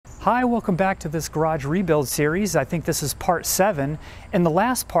Hi, welcome back to this garage rebuild series. I think this is part 7. In the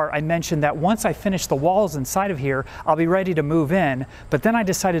last part, I mentioned that once I finish the walls inside of here, I'll be ready to move in. But then I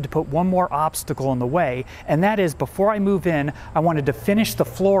decided to put one more obstacle in the way, and that is before I move in, I wanted to finish the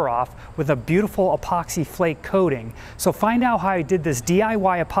floor off with a beautiful epoxy flake coating. So find out how I did this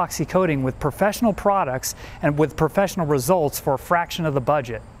DIY epoxy coating with professional products and with professional results for a fraction of the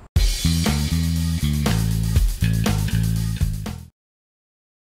budget.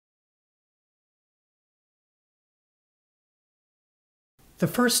 The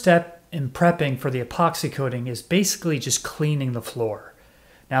first step in prepping for the epoxy coating is basically just cleaning the floor.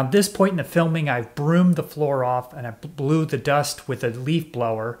 Now at this point in the filming, I've broomed the floor off and I blew the dust with a leaf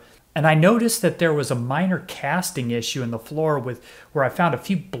blower. And I noticed that there was a minor casting issue in the floor where I found a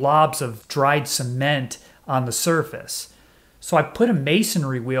few blobs of dried cement on the surface. So I put a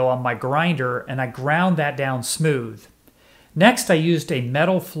masonry wheel on my grinder and I ground that down smooth. Next, I used a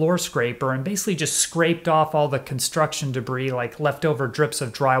metal floor scraper and basically just scraped off all the construction debris like leftover drips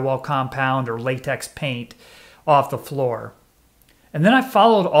of drywall compound or latex paint off the floor. And then I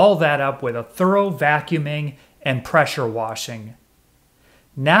followed all that up with a thorough vacuuming and pressure washing.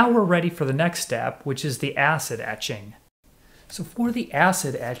 Now we're ready for the next step, which is the acid etching. So for the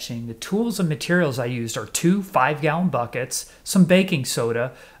acid etching, the tools and materials I used are 2 5-gallon buckets, some baking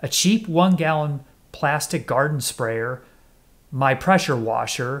soda, a cheap 1-gallon plastic garden sprayer, my pressure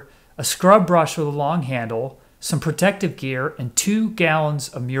washer, a scrub brush with a long handle, some protective gear, and 2 gallons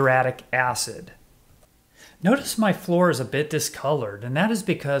of muriatic acid. Notice my floor is a bit discolored, and that is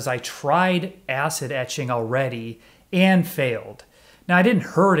because I tried acid etching already and failed. Now I didn't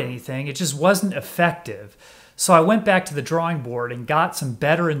hurt anything, it just wasn't effective. So I went back to the drawing board and got some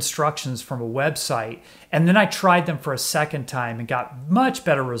better instructions from a website, and then I tried them for a second time and got much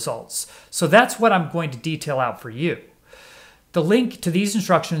better results. So that's what I'm going to detail out for you. The link to these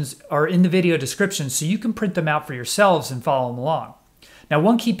instructions are in the video description so you can print them out for yourselves and follow them along. Now,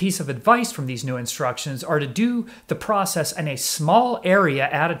 one key piece of advice from these new instructions are to do the process in a small area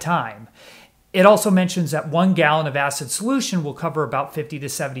at a time. It also mentions that 1 gallon of acid solution will cover about 50 to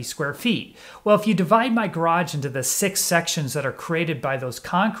 70 square feet. Well, if you divide my garage into the 6 sections that are created by those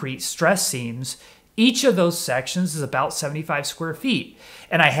concrete stress seams, each of those sections is about 75 square feet.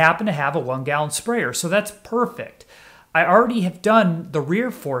 And I happen to have a 1-gallon sprayer, so that's perfect. I already have done the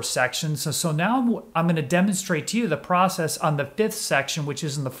rear 4 sections, so now I'm going to demonstrate to you the process on the 5th section, which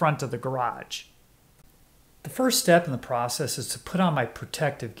is in the front of the garage. The first step in the process is to put on my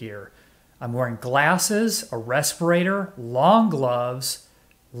protective gear. I'm wearing glasses, a respirator, long gloves,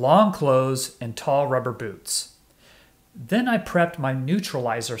 long clothes, and tall rubber boots. Then I prepped my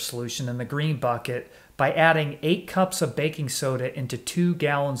neutralizer solution in the green bucket by adding 8 cups of baking soda into 2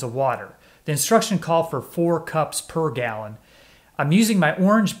 gallons of water. The instruction called for 4 cups per gallon. I'm using my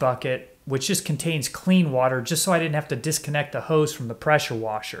orange bucket, which just contains clean water, just so I didn't have to disconnect the hose from the pressure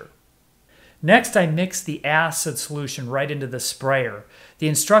washer. Next, I mixed the acid solution right into the sprayer. The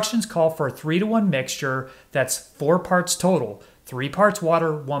instructions call for a 3-to-1 mixture that's 4 parts total, 3 parts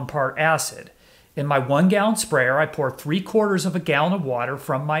water, 1 part acid. In my 1-gallon sprayer, I pour 3/4 of a gallon of water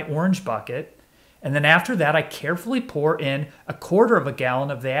from my orange bucket, and then after that, I carefully pour in 1/4 of a gallon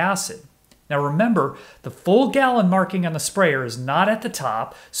of the acid. Now remember, the full gallon marking on the sprayer is not at the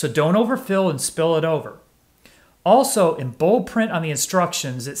top, so don't overfill and spill it over. Also, in bold print on the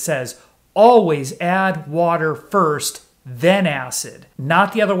instructions, it says, always add water first, then acid,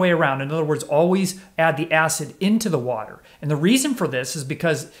 not the other way around. In other words, always add the acid into the water. And the reason for this is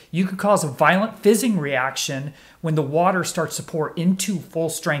because you could cause a violent fizzing reaction when the water starts to pour into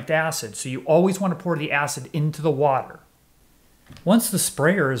full-strength acid. So you always want to pour the acid into the water. Once the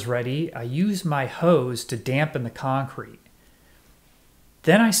sprayer is ready, I use my hose to dampen the concrete.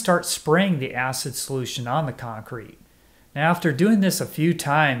 Then I start spraying the acid solution on the concrete. Now, after doing this a few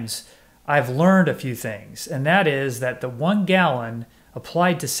times, I've learned a few things, and that is that the 1 gallon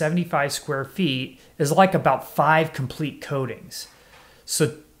applied to 75 square feet is like about 5 complete coatings.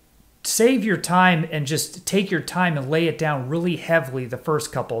 So save your time and just take your time and lay it down really heavily the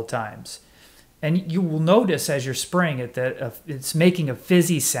first couple of times. And you will notice as you're spraying it that it's making a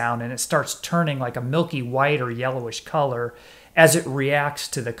fizzy sound and it starts turning like a milky white or yellowish color as it reacts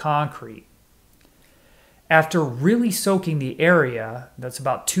to the concrete. After really soaking the area, that's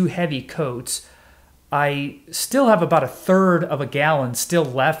about 2 heavy coats, I still have about 1/3 of a gallon still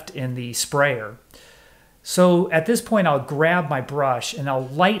left in the sprayer. So at this point, I'll grab my brush and I'll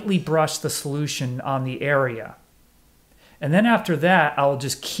lightly brush the solution on the area. And then after that, I'll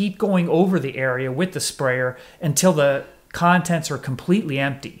just keep going over the area with the sprayer until the contents are completely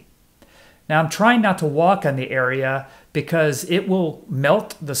empty. Now I'm trying not to walk on the area because it will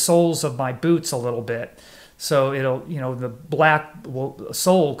melt the soles of my boots a little bit. So it'll, the black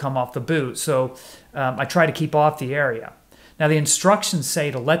sole will come off the boot. So I try to keep off the area. Now the instructions say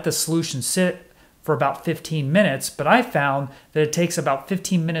to let the solution sit for about 15 minutes, but I found that it takes about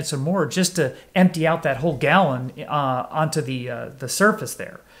 15 minutes or more just to empty out that whole gallon onto the surface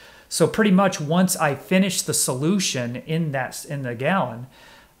there. So pretty much once I finish the solution in the gallon,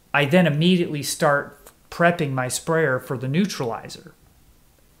 I then immediately start prepping my sprayer for the neutralizer.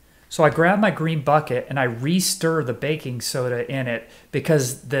 So I grab my green bucket and I re-stir the baking soda in it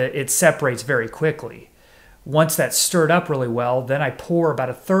because it separates very quickly. Once that's stirred up really well, then I pour about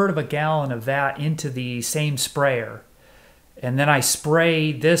 1/3 of a gallon of that into the same sprayer. And then I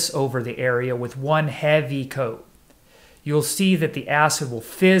spray this over the area with one heavy coat. You'll see that the acid will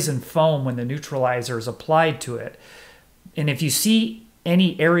fizz and foam when the neutralizer is applied to it. And if you see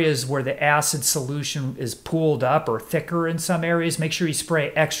any areas where the acid solution is pooled up or thicker in some areas, make sure you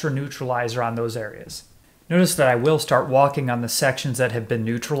spray extra neutralizer on those areas. Notice that I will start walking on the sections that have been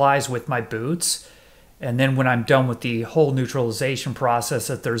neutralized with my boots. And then when I'm done with the whole neutralization process,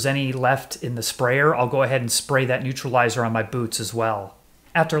 if there's any left in the sprayer, I'll go ahead and spray that neutralizer on my boots as well.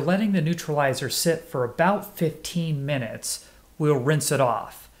 After letting the neutralizer sit for about 15 minutes, we'll rinse it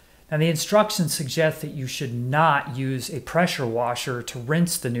off. Now the instructions suggest that you should not use a pressure washer to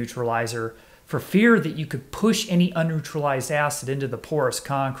rinse the neutralizer for fear that you could push any unneutralized acid into the porous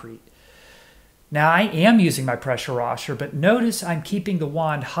concrete. Now I am using my pressure washer, but notice I'm keeping the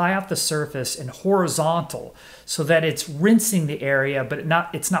wand high off the surface and horizontal so that it's rinsing the area, but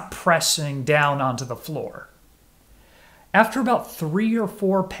it's not pressing down onto the floor. After about 3 or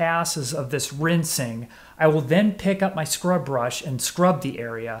 4 passes of this rinsing, I will then pick up my scrub brush and scrub the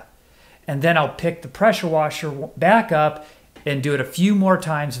area. And then I'll pick the pressure washer back up and do it a few more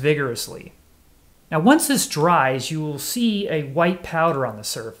times vigorously. Now once this dries, you will see a white powder on the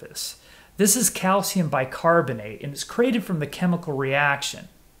surface. This is calcium bicarbonate and it's created from the chemical reaction.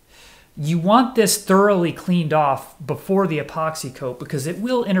 You want this thoroughly cleaned off before the epoxy coat because it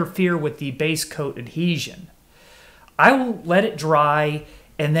will interfere with the base coat adhesion. I will let it dry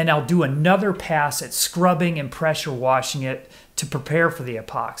and then I'll do another pass at scrubbing and pressure washing it to prepare for the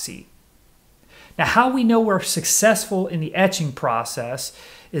epoxy. Now how we know we're successful in the etching process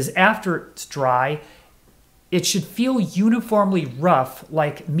is after it's dry, it should feel uniformly rough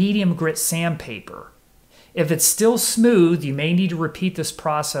like medium grit sandpaper. If it's still smooth, you may need to repeat this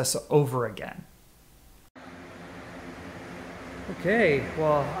process over again. Okay,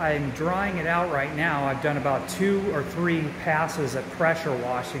 well I'm drying it out right now. I've done about 2 or 3 passes at pressure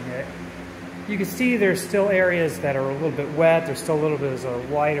washing it. You can see there's still areas that are a little bit wet. There's still a little bit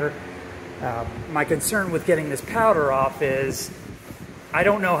of whiter. My concern with getting this powder off is I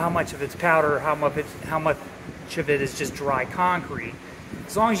don't know how much of it's powder, how much of it is just dry concrete.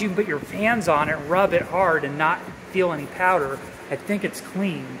 As long as you can put your hands on it, rub it hard and not feel any powder, I think it's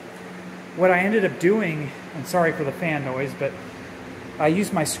clean. What I ended up doing, and sorry for the fan noise, but I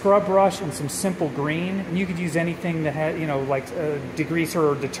used my scrub brush and some simple green, and you could use anything that had, like a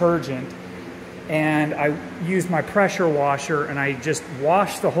degreaser or detergent. And I used my pressure washer and I just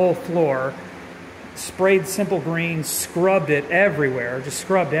washed the whole floor, sprayed simple green, scrubbed it everywhere, just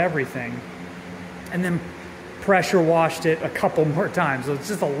scrubbed everything, and then pressure washed it a couple more times. So it's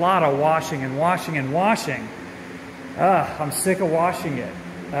just a lot of washing and washing and washing. I'm sick of washing it.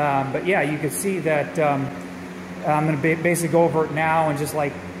 But yeah, you can see that I'm going to basically go over it now and just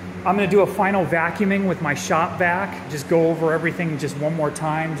I'm going to do a final vacuuming with my shop vac. Just go over everything just one more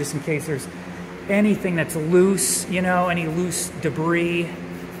time, just in case there's anything that's loose, any loose debris.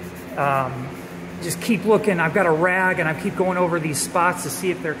 Just keep looking. I've got a rag and I keep going over these spots to see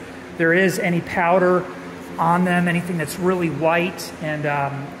if there is any powder on them, anything that's really white, and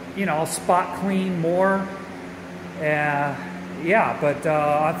I'll spot clean more. Yeah, but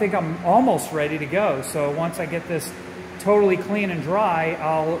I think I'm almost ready to go. So once I get this totally clean and dry,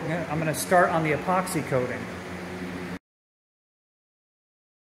 I'm going to start on the epoxy coating.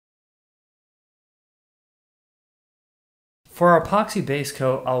 For our epoxy base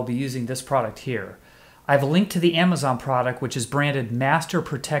coat, I'll be using this product here. I have a link to the Amazon product, which is branded Master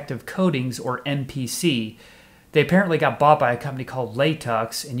Protective Coatings, or MPC. They apparently got bought by a company called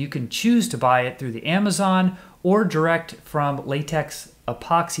Latex, and you can choose to buy it through the Amazon or direct from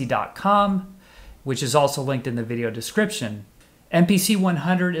latexepoxy.com, which is also linked in the video description. MPC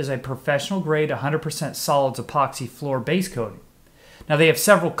 100 is a professional grade 100% solids epoxy floor base coating. Now they have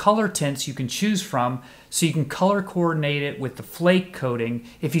several color tints you can choose from, so you can color coordinate it with the flake coating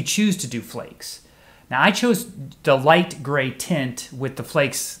if you choose to do flakes. Now I chose the light gray tint with the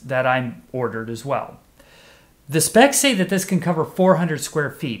flakes that I ordered as well. The specs say that this can cover 400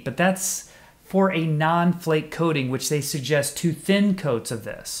 square feet, but that's for a non-flake coating, which they suggest 2 thin coats of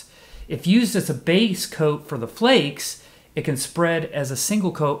this. If used as a base coat for the flakes, it can spread as a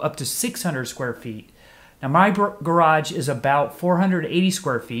single coat up to 600 square feet. Now my garage is about 480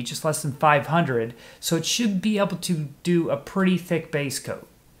 square feet, just less than 500, so it should be able to do a pretty thick base coat.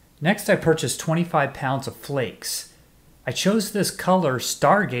 Next I purchased 25 pounds of flakes. I chose this color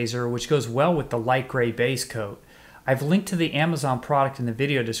Stargazer, which goes well with the light gray base coat. I've linked to the Amazon product in the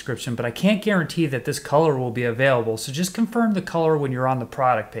video description, but I can't guarantee that this color will be available, so just confirm the color when you're on the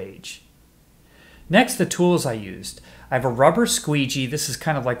product page. Next, the tools I used. I have a rubber squeegee. This is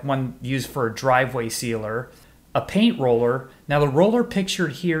kind of like one used for a driveway sealer. A paint roller. Now the roller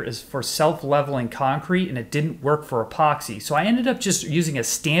pictured here is for self-leveling concrete and it didn't work for epoxy. So I ended up just using a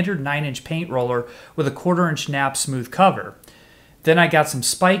standard 9-inch paint roller with a 1/4-inch nap smooth cover. Then I got some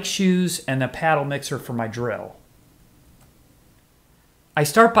spike shoes and a paddle mixer for my drill. I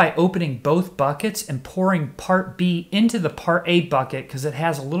start by opening both buckets and pouring part B into the part A bucket because it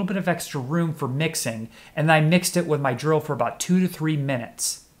has a little bit of extra room for mixing, and I mixed it with my drill for about 2 to 3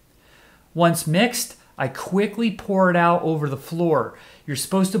 minutes. Once mixed, I quickly pour it out over the floor. You're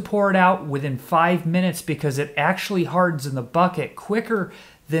supposed to pour it out within 5 minutes because it actually hardens in the bucket quicker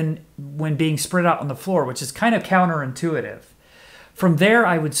than when being spread out on the floor, which is kind of counterintuitive. From there,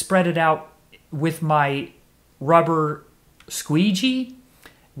 I would spread it out with my rubber squeegee.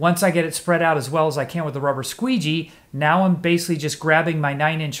 Once I get it spread out as well as I can with the rubber squeegee, now I'm basically just grabbing my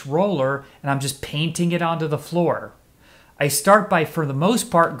 9-inch roller and I'm just painting it onto the floor. I start by, for the most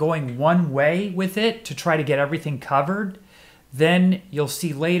part, going one way with it to try to get everything covered. Then you'll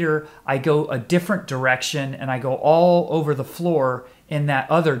see later I go a different direction and I go all over the floor in that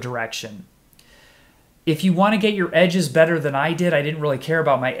other direction. If you want to get your edges better than I didn't really care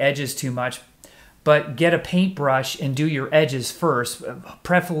about my edges too much, but get a paintbrush and do your edges first.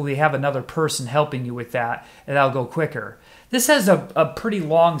 Preferably have another person helping you with that, and that'll go quicker. This has a pretty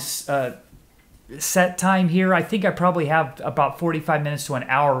long set time here. I think I probably have about 45 minutes to an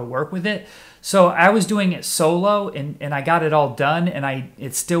hour to work with it. So I was doing it solo, and I got it all done, and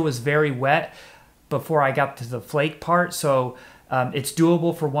it still was very wet before I got to the flake part. So it's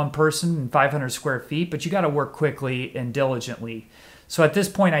doable for one person in 500 square feet, but you got to work quickly and diligently. So at this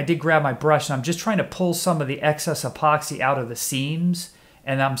point, I did grab my brush, and I'm just trying to pull some of the excess epoxy out of the seams,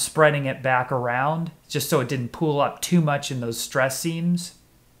 and I'm spreading it back around just so it didn't pool up too much in those stress seams.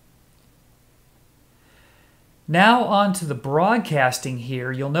 Now on to the broadcasting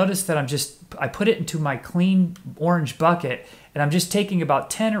here. You'll notice that I put it into my clean orange bucket, and I'm just taking about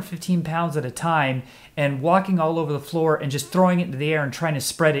 10 or 15 pounds at a time and walking all over the floor and just throwing it into the air and trying to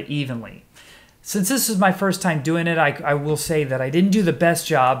spread it evenly. Since this is my first time doing it, I will say that I didn't do the best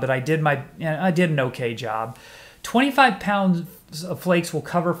job, but I did an okay job. 25 pounds of flakes will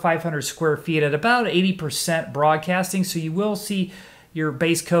cover 500 square feet at about 80% broadcasting, so you will see your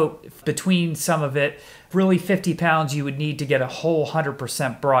base coat between some of it. Really 50 pounds you would need to get a whole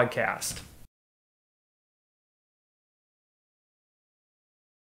 100% broadcast.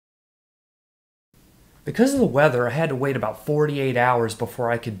 Because of the weather, I had to wait about 48 hours before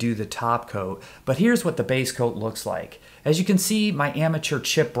I could do the top coat, but here's what the base coat looks like. As you can see, my amateur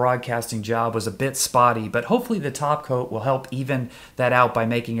chip broadcasting job was a bit spotty, but hopefully the top coat will help even that out by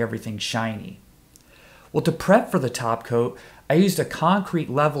making everything shiny. Well, to prep for the top coat, I used a concrete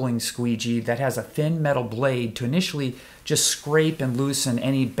leveling squeegee that has a thin metal blade to initially just scrape and loosen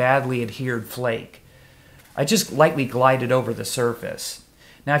any badly adhered flake. I just lightly glided over the surface.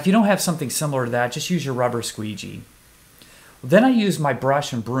 Now, if you don't have something similar to that, just use your rubber squeegee. Then I used my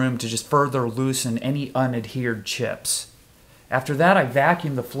brush and broom to just further loosen any unadhered chips. After that, I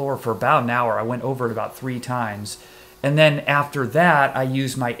vacuumed the floor for about an hour. I went over it about 3 times. And then after that, I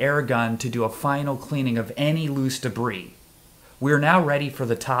used my air gun to do a final cleaning of any loose debris. We are now ready for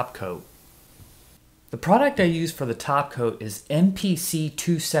the top coat. The product I use for the top coat is MPC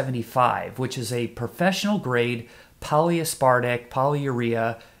 275, which is a professional grade polyaspartic,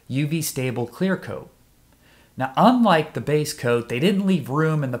 polyurea, UV stable clear coat. Now, unlike the base coat, they didn't leave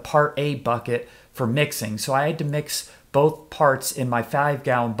room in the part A bucket for mixing, so I had to mix both parts in my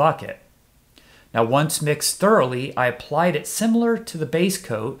 5-gallon bucket. Now, once mixed thoroughly, I applied it similar to the base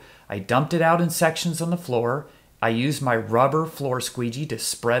coat. I dumped it out in sections on the floor. I used my rubber floor squeegee to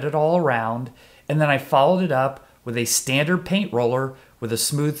spread it all around, and then I followed it up with a standard paint roller with a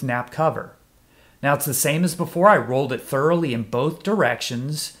smooth nap cover. Now, it's the same as before. I rolled it thoroughly in both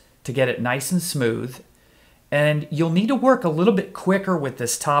directions to get it nice and smooth. And you'll need to work a little bit quicker with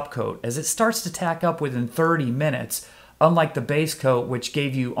this top coat as it starts to tack up within 30 minutes, unlike the base coat, which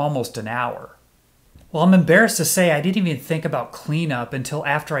gave you almost an hour. Well, I'm embarrassed to say I didn't even think about cleanup until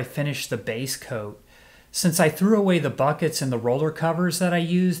after I finished the base coat. Since I threw away the buckets and the roller covers that I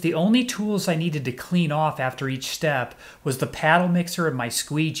used, the only tools I needed to clean off after each step was the paddle mixer and my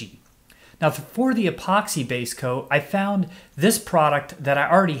squeegee. Now for the epoxy base coat, I found this product that I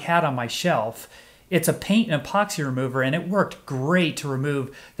already had on my shelf. It's a paint and epoxy remover, and it worked great to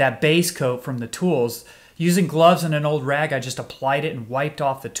remove that base coat from the tools. Using gloves and an old rag, I just applied it and wiped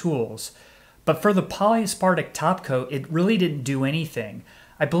off the tools. But for the polyaspartic top coat, it really didn't do anything.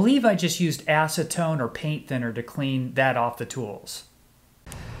 I believe I just used acetone or paint thinner to clean that off the tools.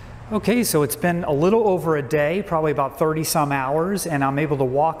 Okay, so it's been a little over a day, probably about 30 some hours, and I'm able to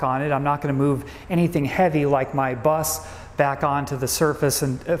walk on it. I'm not going to move anything heavy like my bus back onto the surface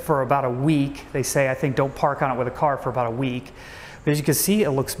and for about a week. They say, I think, don't park on it with a car for about a week. But as you can see,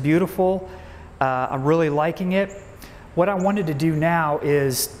 it looks beautiful. I'm really liking it. What I wanted to do now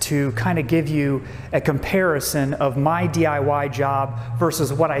is to kind of give you a comparison of my DIY job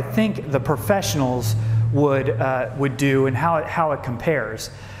versus what I think the professionals would do and how it compares.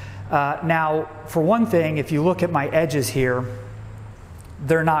 Now, for one thing, if you look at my edges here,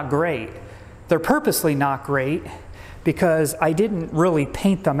 they're not great. They're purposely not great because I didn't really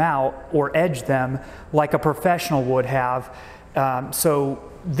paint them out or edge them like a professional would have. So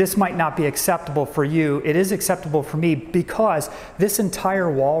this might not be acceptable for you. It is acceptable for me because this entire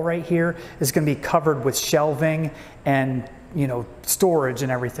wall right here is going to be covered with shelving and storage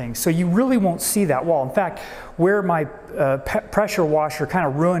and everything. So you really won't see that wall. In fact, where my pressure washer kind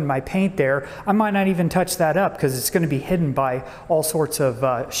of ruined my paint there, I might not even touch that up because it's going to be hidden by all sorts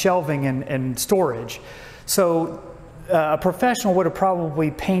of shelving and storage. So a professional would have probably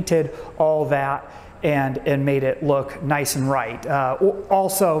painted all that and made it look nice and right.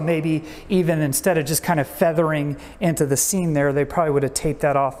 Also, maybe even instead of just kind of feathering into the seam there, they probably would have taped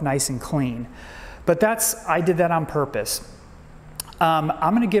that off nice and clean. But I did that on purpose.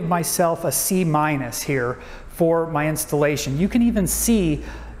 I'm going to give myself a C- here for my installation. You can even see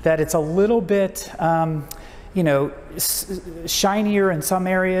that it's a little bit, shinier in some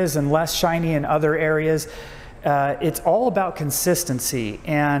areas and less shiny in other areas. It's all about consistency,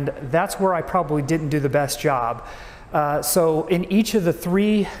 and that's where I probably didn't do the best job. So in each of the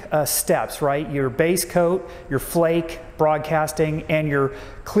three steps, right, your base coat, your flake, broadcasting, and your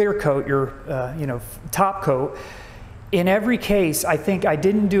clear coat, your top coat, in every case, I think I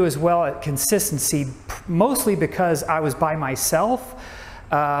didn't do as well at consistency, mostly because I was by myself.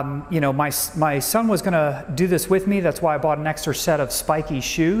 My son was going to do this with me. That's why I bought an extra set of spiky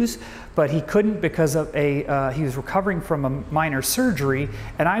shoes, but he couldn't because of he was recovering from a minor surgery,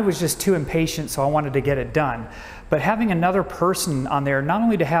 and I was just too impatient, so I wanted to get it done. But having another person on there, not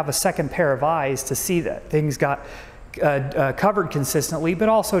only to have a second pair of eyes to see that things got covered consistently, but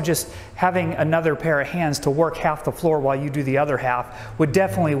also just having another pair of hands to work half the floor while you do the other half would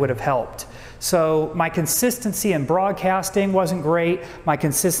have helped. So my consistency in broadcasting wasn't great. My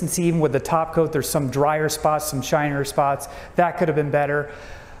consistency even with the top coat, there's some drier spots, some shinier spots. That could have been better.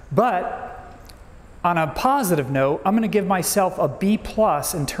 But on a positive note, I'm going to give myself a B+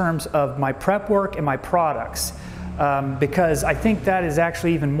 in terms of my prep work and my products. Because I think that is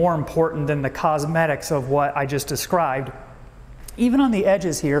actually even more important than the cosmetics of what I just described. Even on the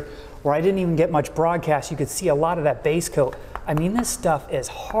edges here, where I didn't even get much broadcast, you could see a lot of that base coat. I mean, this stuff is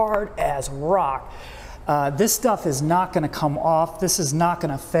hard as rock. This stuff is not going to come off. This is not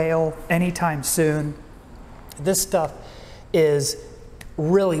going to fail anytime soon. This stuff is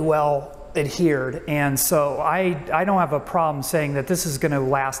really well adhered, and so I don't have a problem saying that this is going to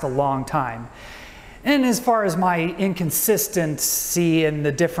last a long time. And as far as my inconsistency in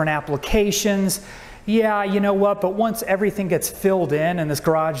the different applications, yeah, you know what, but once everything gets filled in and this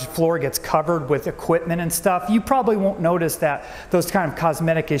garage floor gets covered with equipment and stuff, you probably won't notice those kind of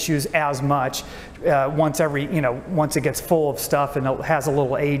cosmetic issues as much once it gets full of stuff and it has a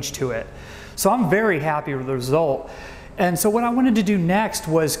little age to it. So I'm very happy with the result. And so what I wanted to do next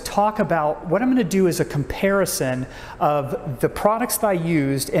was talk about what I'm going to do is a comparison of the products that I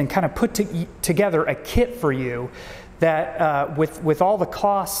used and kind of put together a kit for you that with all the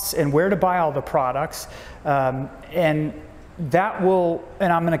costs and where to buy all the products, and I'm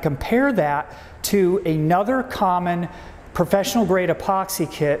going to compare that to another common professional grade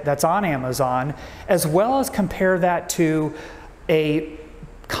epoxy kit that's on Amazon, as well as compare that to a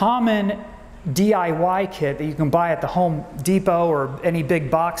common DIY kit that you can buy at the Home Depot or any big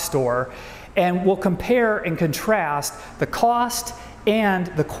box store, and we'll compare and contrast the cost and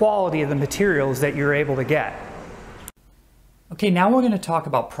the quality of the materials that you're able to get. Okay, now we're going to talk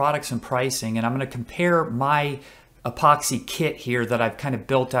about products and pricing, and I'm going to compare my epoxy kit here that I've kind of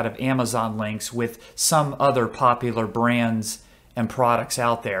built out of Amazon links with some other popular brands and products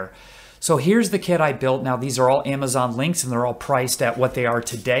out there. So here's the kit I built. Now these are all Amazon links and they're all priced at what they are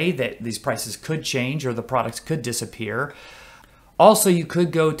today. That these prices could change or the products could disappear. Also, you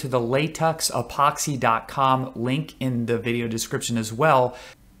could go to the latexepoxy.com link in the video description as well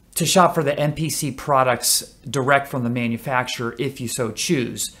to shop for the MPC products direct from the manufacturer if you so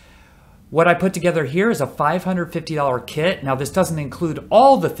choose. What I put together here is a $550 kit. Now this doesn't include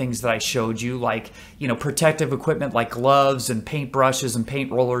all the things that I showed you, like, protective equipment like gloves and paint brushes and paint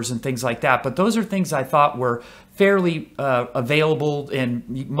rollers and things like that. But those are things I thought were fairly available,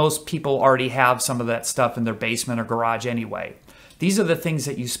 and most people already have some of that stuff in their basement or garage anyway. These are the things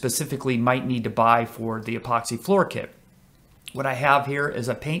that you specifically might need to buy for the epoxy floor kit. What I have here is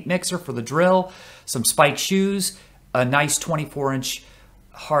a paint mixer for the drill, some spiked shoes, a nice 24-inch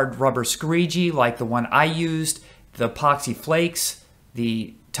hard rubber squeegee like the one I used, the epoxy flakes,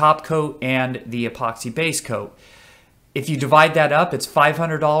 the top coat, and the epoxy base coat. If you divide that up, it's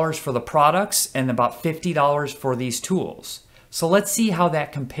 $500 for the products and about $50 for these tools. So let's see how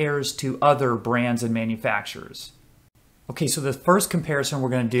that compares to other brands and manufacturers. Okay, so the first comparison we're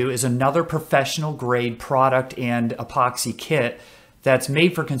going to do is another professional grade product and epoxy kit that's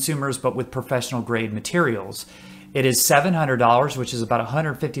made for consumers but with professional grade materials. It is $700, which is about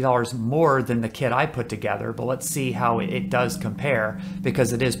 $150 more than the kit I put together, but let's see how it does compare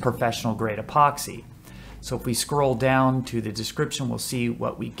because it is professional grade epoxy. So if we scroll down to the description, we'll see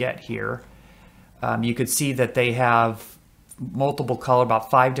what we get here. You could see that they have multiple color, about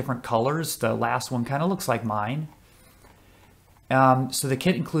 5 different colors. The last one kind of looks like mine. So the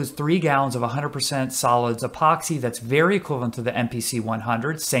kit includes 3 gallons of 100% solids epoxy. That's very equivalent to the MPC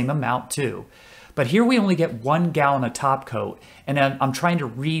 100, same amount too. But here we only get 1 gallon of top coat, and I'm trying to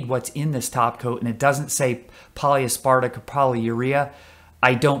read what's in this top coat, and it doesn't say polyaspartic or polyurea.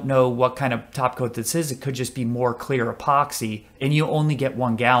 I don't know what kind of top coat this is. It could just be more clear epoxy, and you only get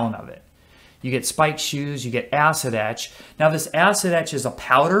 1 gallon of it. You get spiked shoes, you get acid etch. Now this acid etch is a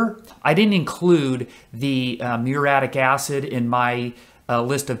powder. I didn't include the muriatic acid in my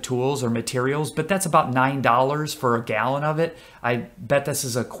list of tools or materials, but that's about $9 for a gallon of it. I bet this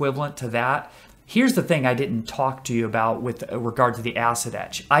is equivalent to that. Here's the thing I didn't talk to you about with regard to the acid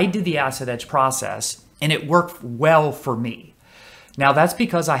etch. I did the acid etch process and it worked well for me. Now that's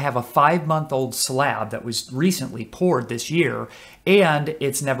because I have a 5-month-old slab that was recently poured this year, and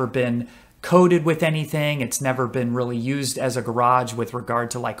it's never been coated with anything. It's never been really used as a garage with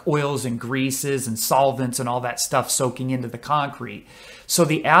regard to like oils and greases and solvents and all that stuff soaking into the concrete. So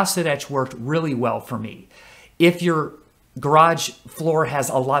the acid etch worked really well for me. If your garage floor has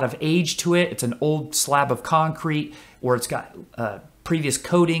a lot of age to it, it's an old slab of concrete, or it's got previous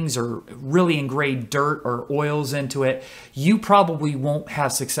coatings or really engraved dirt or oils into it, you probably won't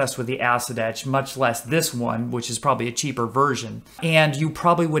have success with the acid etch, much less this one, which is probably a cheaper version. And you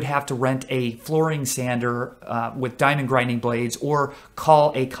probably would have to rent a flooring sander with diamond grinding blades, or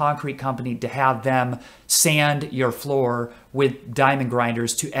call a concrete company to have them sand your floor with diamond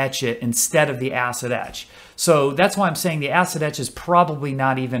grinders to etch it instead of the acid etch. So that's why I'm saying the acid etch is probably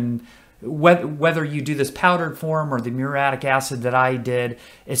not even, whether you do this powdered form or the muriatic acid that I did,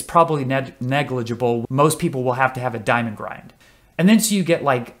 it's probably negligible. Most people will have to have a diamond grind. And then so you get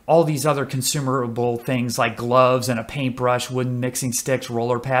like all these other consumable things like gloves and a paintbrush, wooden mixing sticks,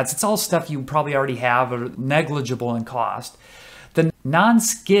 roller pads. It's all stuff you probably already have or negligible in cost. The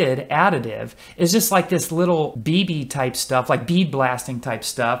non-skid additive is just like this little BB type stuff, like bead blasting type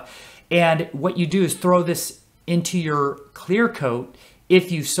stuff. And what you do is throw this into your clear coat if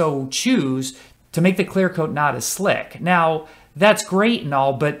you so choose, to make the clear coat not as slick. Now, that's great and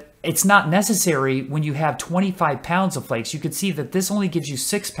all, but it's not necessary when you have 25 pounds of flakes. You could see that this only gives you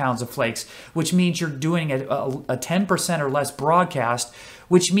 6 pounds of flakes, which means you're doing a 10% or less broadcast,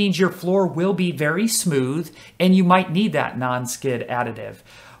 which means your floor will be very smooth and you might need that non-skid additive.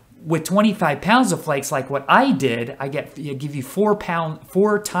 With 25 pounds of flakes, like what I did, I give you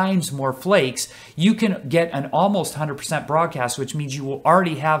 4 times more flakes. You can get an almost 100% broadcast, which means you will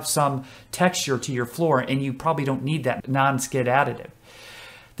already have some texture to your floor, and you probably don't need that non-skid additive.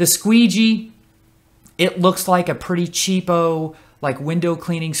 The squeegee, it looks like a pretty cheapo, like window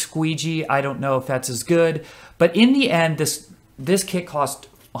cleaning squeegee. I don't know if that's as good, but in the end, this kit cost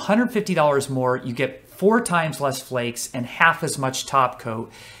 $150 more. You get 4 times less flakes and half as much top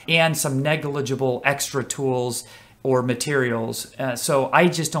coat and some negligible extra tools or materials. So I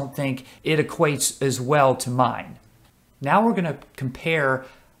just don't think it equates as well to mine. Now we're going to compare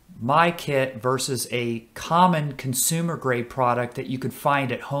my kit versus a common consumer grade product that you could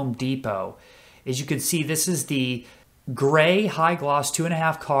find at Home Depot. As you can see, this is the gray high gloss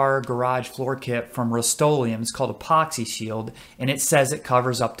 2.5 car garage floor kit from Rust-Oleum. It's called Epoxy Shield, and it says it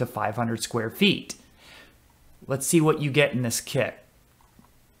covers up to 500 square feet. Let's see what you get in this kit.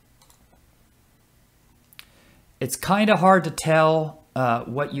 It's kind of hard to tell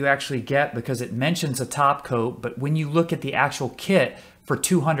what you actually get because it mentions a top coat, but when you look at the actual kit for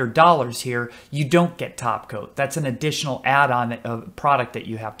 $200 here, you don't get top coat. That's an additional add-on product that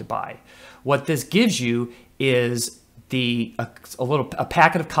you have to buy. What this gives you is a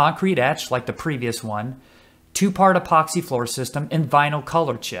packet of concrete etch like the previous one, 2-part epoxy floor system, and vinyl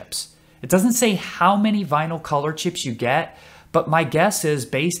color chips. It doesn't say how many vinyl color chips you get, but my guess is,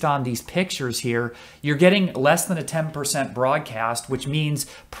 based on these pictures here, you're getting less than a 10% broadcast, which means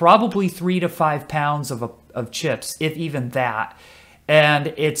probably 3 to 5 pounds of chips, if even that.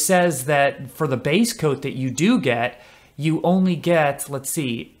 And it says that for the base coat that you do get, you only get, let's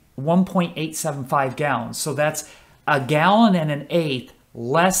see, 1.875 gallons. So that's 1.1 gallons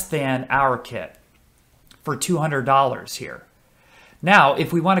less than our kit for $200 here. Now,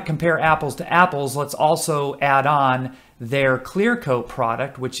 if we want to compare apples to apples, let's also add on their clear coat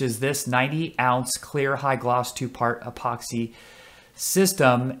product, which is this 90-ounce clear high gloss 2-part epoxy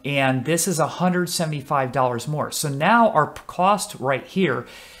system, and this is $175 more. So now our cost right here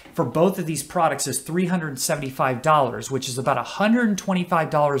for both of these products is $375, which is about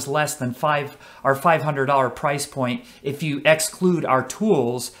 $125 less than our $500 price point if you exclude our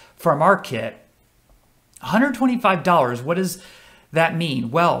tools from our kit. $125, what does that mean?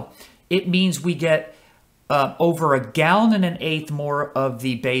 Well, it means we get over 1.1 gallons more of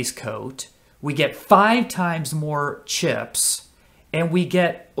the base coat. We get 5 times more chips, and we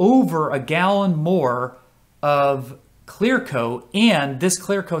get over 1 gallon more of clear coat. And this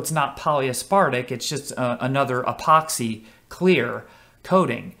clear coat's not polyaspartic, it's just another epoxy clear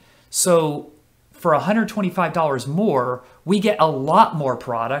coating. So for $125 more, we get a lot more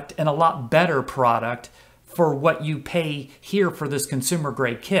product and a lot better product for what you pay here for this consumer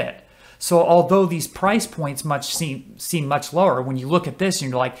grade kit. So although these price points seem much lower, when you look at this and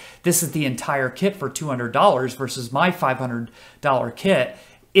you're like, this is the entire kit for $200 versus my $500 kit,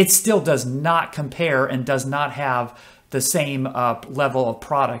 it still does not compare and does not have the same level of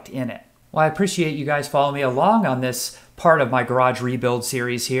product in it. Well, I appreciate you guys following me along on this part of my garage rebuild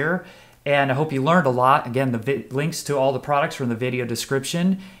series here, and I hope you learned a lot. Again, the links to all the products are in the video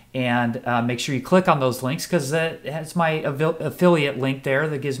description. And make sure you click on those links because it has my affiliate link there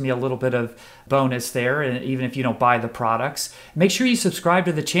that gives me a little bit of bonus there, and even if you don't buy the products. Make sure you subscribe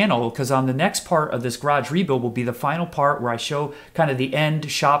to the channel because on the next part of this garage rebuild will be the final part where I show kind of the end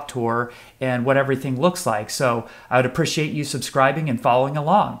shop tour and what everything looks like. So I would appreciate you subscribing and following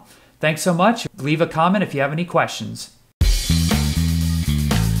along. Thanks so much. Leave a comment if you have any questions.